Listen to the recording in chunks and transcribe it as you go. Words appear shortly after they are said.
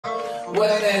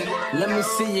Well then, let me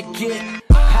see you get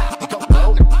hot. Go,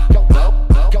 go, go, go, go,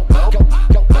 go, go, go,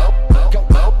 go,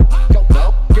 go, go, go.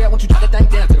 Girl, won't you drop that thing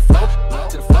down to the floor,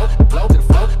 to the floor, blow to the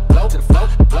floor, blow to the floor,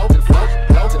 blow to the floor,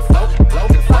 blow to the floor, blow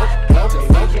to the floor, blow to the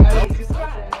floor.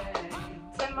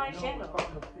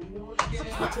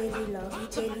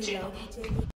 Subscribe to my channel.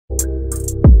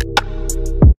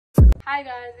 Hi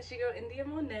guys, it's your girl India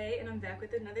Monet, and I'm back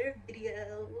with another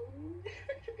video.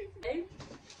 Today,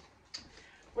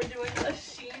 we're doing a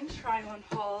SHEIN try-on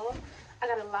haul. I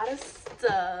got a lot of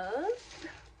stuff.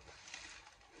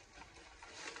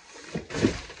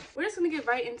 We're just gonna get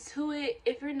right into it.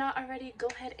 If you're not already, go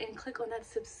ahead and click on that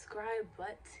subscribe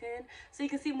button so you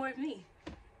can see more of me,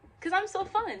 because I'm so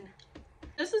fun.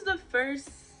 This is the first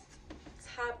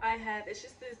top I have. It's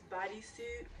just this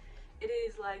bodysuit. It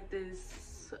is like this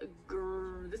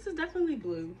this is definitely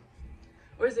blue,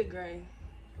 or is it gray?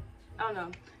 I don't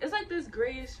know. It's like this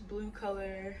grayish blue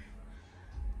color.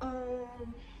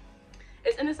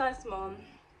 It's in a size small.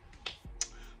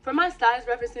 For my size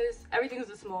references, everything is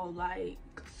a small, like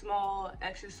small,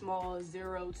 extra small,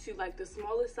 0 to like the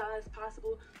smallest size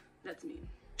possible. That's me.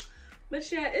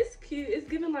 But yeah, it's cute. It's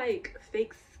giving like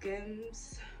fake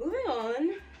Skims. Moving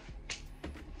on,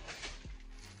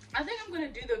 I think I'm gonna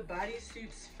do the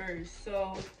bodysuits first.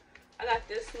 So I got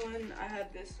this one, I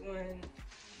have this one,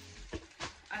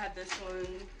 I have this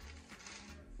one.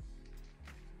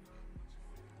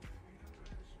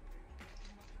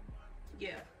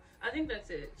 Yeah, I think that's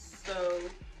it. So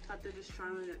I have to just try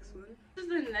my next one. This is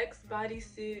the next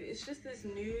bodysuit. It's just this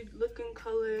nude looking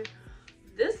color.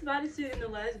 This bodysuit in the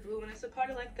last blue, and it's a part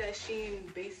of like that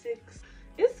SHEIN basics.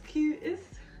 It's cute.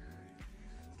 It's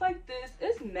like this.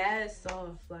 It's mad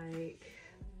soft, like.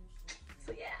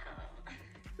 So yeah,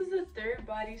 this is the third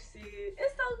bodysuit.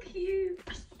 It's so cute.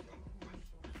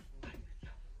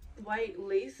 White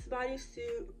lace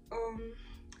bodysuit.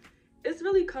 It's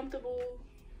really comfortable.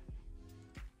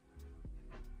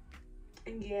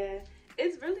 And yeah,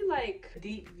 it's really like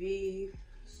deep V,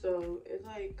 so it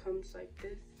like comes like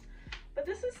this. But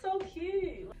this is so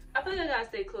cute. I feel like I gotta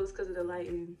stay close because of the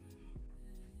lighting.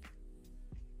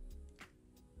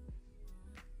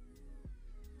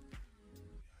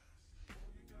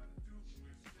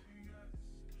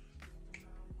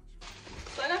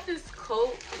 So I got this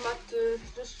coat I'm about to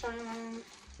just try on.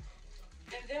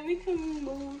 And then we can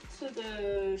move to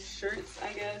the shirts,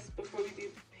 I guess, before we do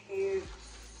pants.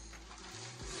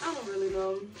 I don't really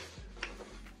know.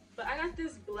 But I got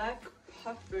this black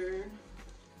puffer.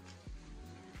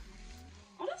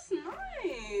 Oh, that's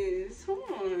nice. Hold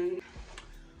on.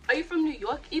 Are you from New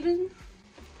York even?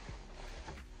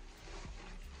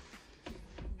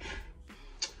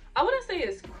 I wouldn't say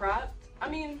it's cropped. I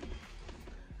mean,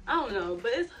 I don't know,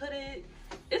 but it's hooded.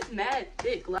 It's mad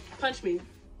thick. Like, punch me.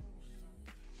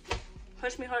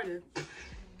 Punch me harder.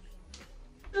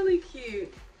 Really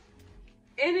cute.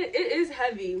 And it is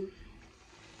heavy.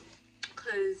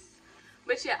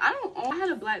 But yeah, I had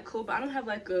a black coat, but I don't have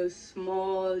like a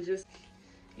small, just,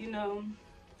 you know.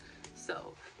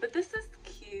 So, but this is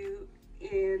cute.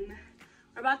 And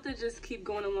we're about to just keep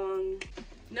going along.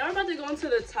 Now we're about to go into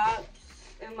the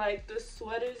tops and like the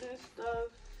sweaters and stuff.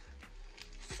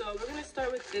 So we're gonna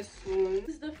start with this one.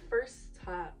 This is the first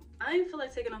top. I didn't feel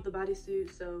like taking off the bodysuit,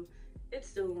 so it's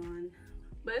still on.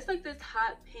 But it's like this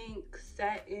hot pink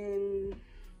satin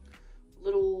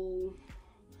little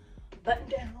button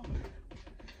down.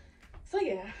 So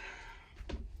yeah,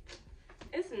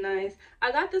 it's nice.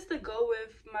 I got this to go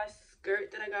with my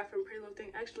skirt that I got from Pretty Little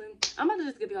Thing. Actually, I'm about to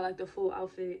just give y'all like the full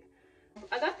outfit.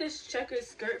 I got this checkered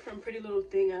skirt from Pretty Little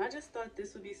Thing, and I just thought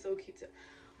this would be so cute too.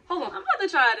 Hold on, I'm about to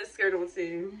try this skirt on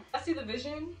too. I see the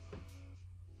vision.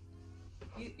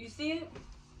 You see it?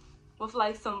 With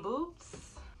like some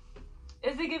boots.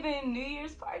 Is it giving New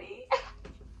Year's party?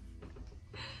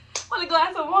 With a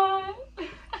glass of wine.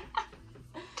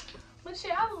 But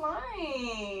yeah, I'm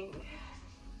lying.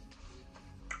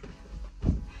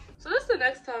 So this is the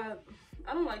next top.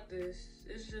 I don't like this.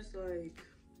 It's just like,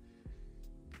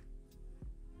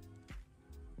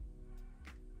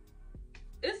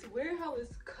 it's weird how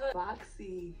it's cut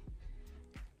boxy.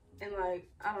 And like,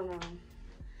 I don't know.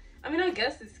 I mean, I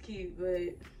guess it's cute,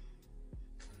 but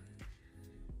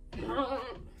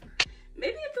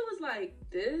maybe if it was like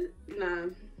this, nah,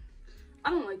 I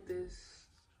don't like this.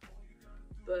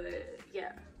 But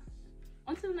yeah,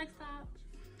 on to the next top.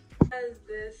 It has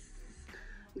this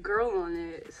girl on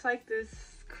it. It's like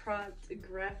this cropped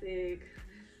graphic.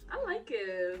 I like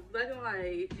it. Black and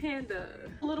white panda.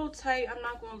 A little tight, I'm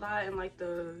not gonna lie, in like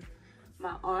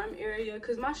my arm area,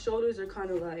 because my shoulders are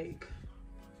kind of like,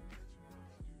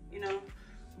 you know.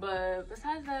 But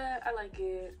besides that, I like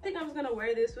it. I think I was gonna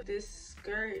wear this with this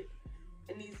skirt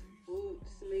and these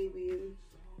boots, maybe.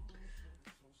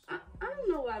 I don't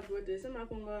know why I bought this, I'm not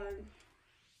gonna lie.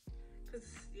 Cause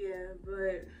yeah,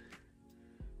 but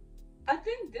I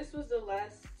think this was the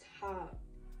last top,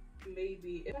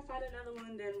 maybe. If I find another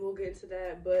one, then we'll get into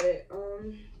that. But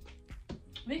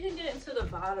we can get into the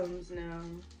bottoms now.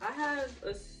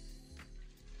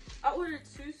 I ordered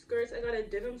 2 skirts. I got a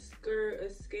denim skirt, a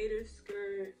skater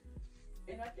skirt,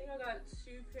 and I think I got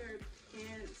 2 pair of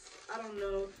pants. I don't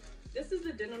know. This is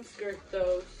the denim skirt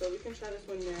though, so we can try this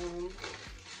one now.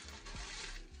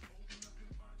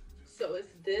 So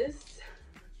it's this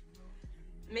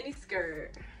mini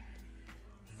skirt,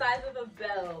 size of a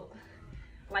belt,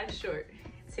 life short,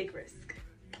 take risk.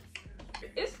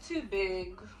 It's too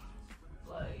big,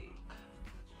 like.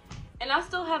 And I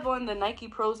still have on the Nike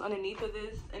Pros underneath of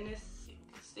this, and it's,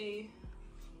 see.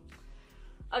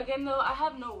 Again though, I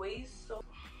have no waist, so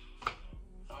I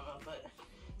don't know, but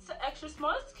it's an extra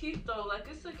small. It's cute though, like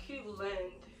it's a cute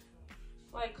length.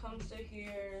 Like comes to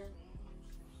here.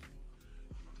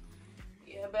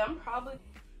 Yeah, but I'm probably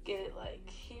get it like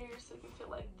here so it can fit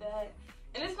like that.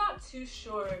 And it's not too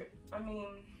short. I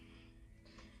mean,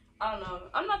 I don't know.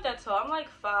 I'm not that tall. I'm like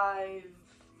 5'3",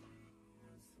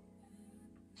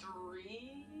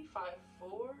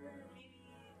 5'4",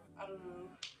 maybe. I don't know.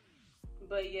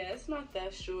 But yeah, it's not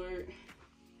that short.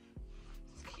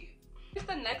 It's cute. Here's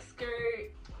the next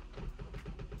skirt.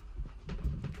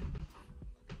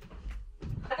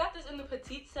 I got this in the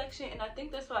petite section, and I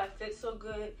think that's why it fits so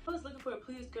good. I was looking for a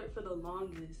pleated skirt for the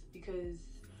longest because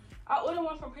I ordered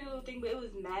one from Pretty Little Thing, but it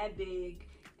was mad big.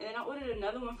 And then I ordered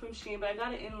another one from SHEIN, but I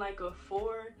got it in like a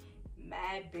 4,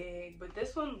 mad big. But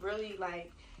this one really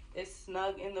like is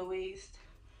snug in the waist,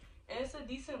 and it's a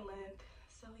decent length.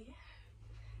 So yeah,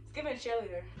 it's giving a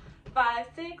cheerleader. 5,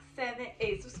 6, 7,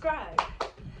 8. Subscribe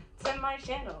to my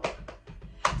channel.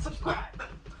 Subscribe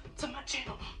to my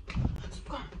channel.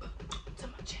 Subscribe to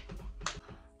my channel.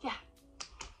 Yeah.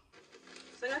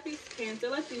 So I got these pants.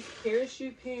 They're like these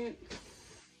parachute pants.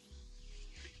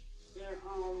 They're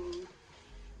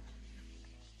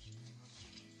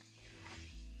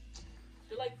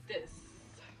like this.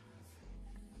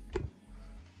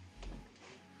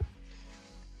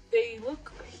 They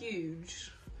look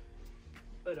huge,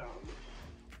 but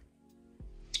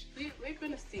we're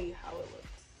gonna see how it looks.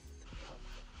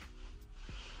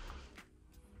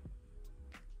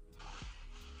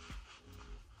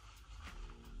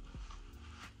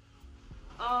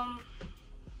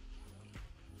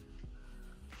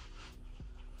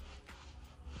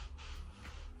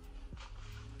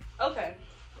 Okay,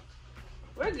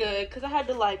 we're good because I had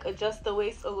to like adjust the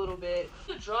waist a little bit.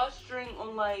 The drawstring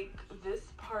on like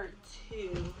this part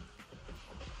too,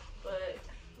 but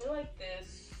they're like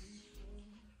this.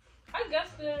 I guess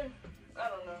they're, I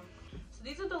don't know. So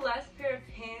these are the last pair of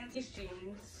pants. These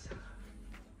jeans.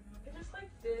 They're just like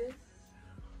this.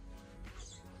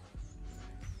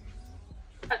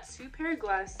 Got 2 pair of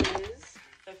glasses.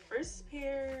 The first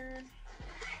pair,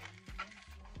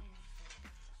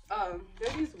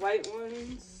 they're these white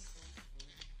ones.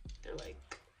 They're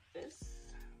like this.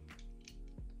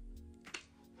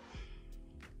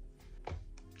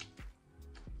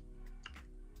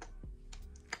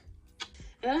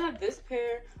 And I have this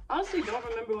pair. Honestly, don't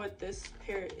remember what this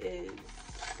pair is.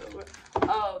 So,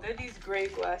 oh, they're these gray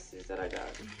glasses that I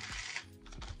got.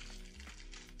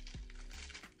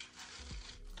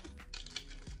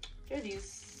 They're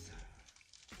these.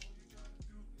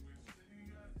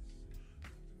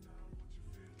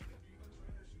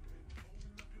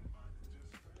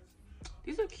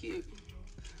 These are cute.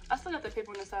 I still got the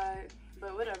paper on the side,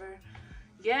 but whatever.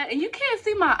 Yeah, and you can't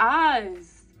see my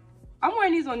eyes. I'm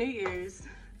wearing these on New Year's.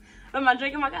 Am I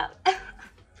drinking my cup?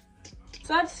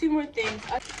 So I have 2 more things.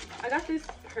 I got this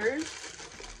purse.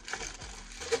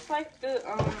 It's like the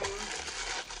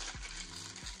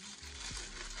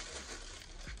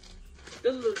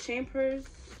little chain purse.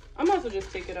 I might as well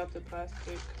just take it out the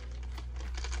plastic.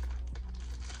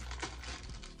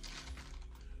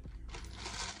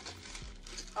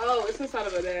 Oh, it's inside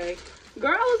of a bag.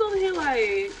 Girl, I was over here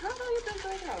like, how do I get this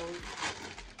bag out?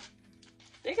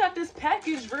 They got this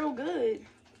package real good.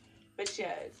 But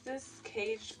yeah, it's this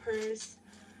cage purse.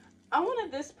 I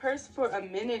wanted this purse for a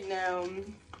minute now.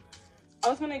 I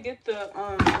was gonna get it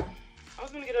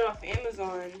off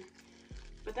Amazon.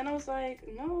 But then I was like,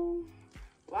 no,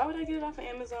 why would I get it off of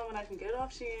Amazon when I can get it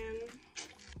off SHEIN?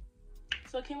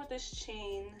 So it came with this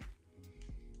chain.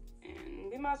 And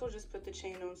we might as well just put the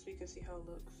chain on so you can see how it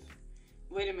looks.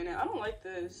 Wait a minute, I don't like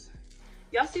this.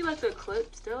 Y'all see like the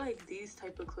clips? They're like these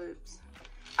type of clips.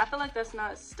 I feel like that's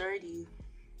not sturdy.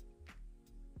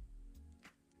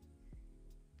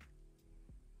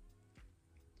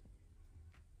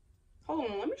 Hold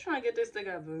on, let me try and get this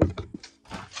together.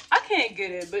 I can't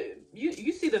get it, but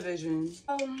you see the vision.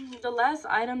 The last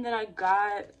item that I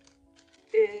got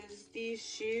is these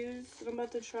shoes that I'm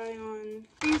about to try on.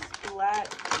 These black,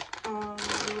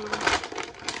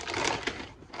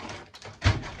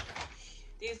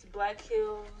 these black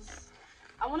heels.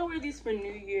 I want to wear these for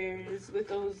New Year's with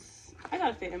those. I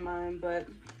gotta fit in mine, but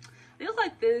they look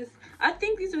like this. I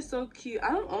think these are so cute.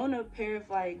 I don't own a pair of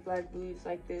like black boots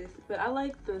like this, but I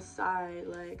like the side,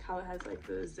 like how it has like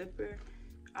the zipper.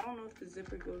 I don't know if the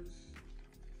zipper goes.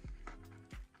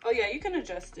 Oh yeah, you can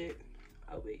adjust it.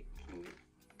 Oh wait,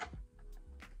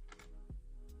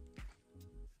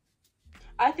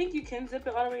 I think you can zip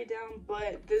it all the way down,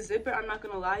 but the zipper, I'm not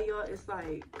gonna lie y'all, it's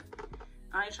like,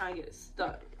 I ain't trying to get it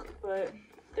stuck, but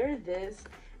they're this.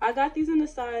 I got these in the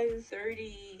size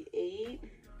 38.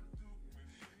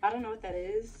 I don't know what that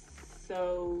is,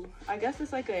 so I guess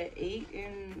it's like a 8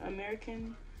 in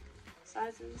American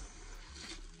sizes.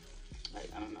 Like,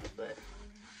 I don't know, but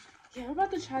yeah, we're about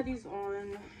to try these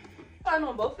on. I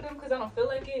know both of them because I don't feel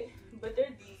like it, but they're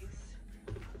these.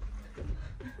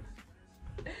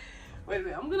 Wait a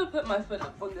minute, I'm gonna put my foot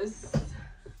up on this.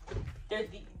 They're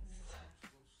these.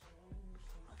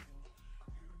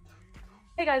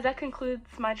 Hey guys, that concludes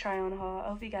my try on haul. I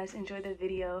hope you guys enjoyed the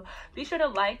video. Be sure to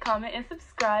like, comment, and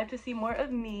subscribe to see more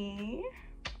of me.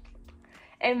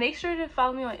 And make sure to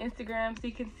follow me on Instagram so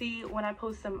you can see when I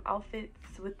post some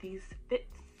outfits with these fits.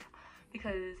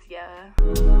 Because, yeah.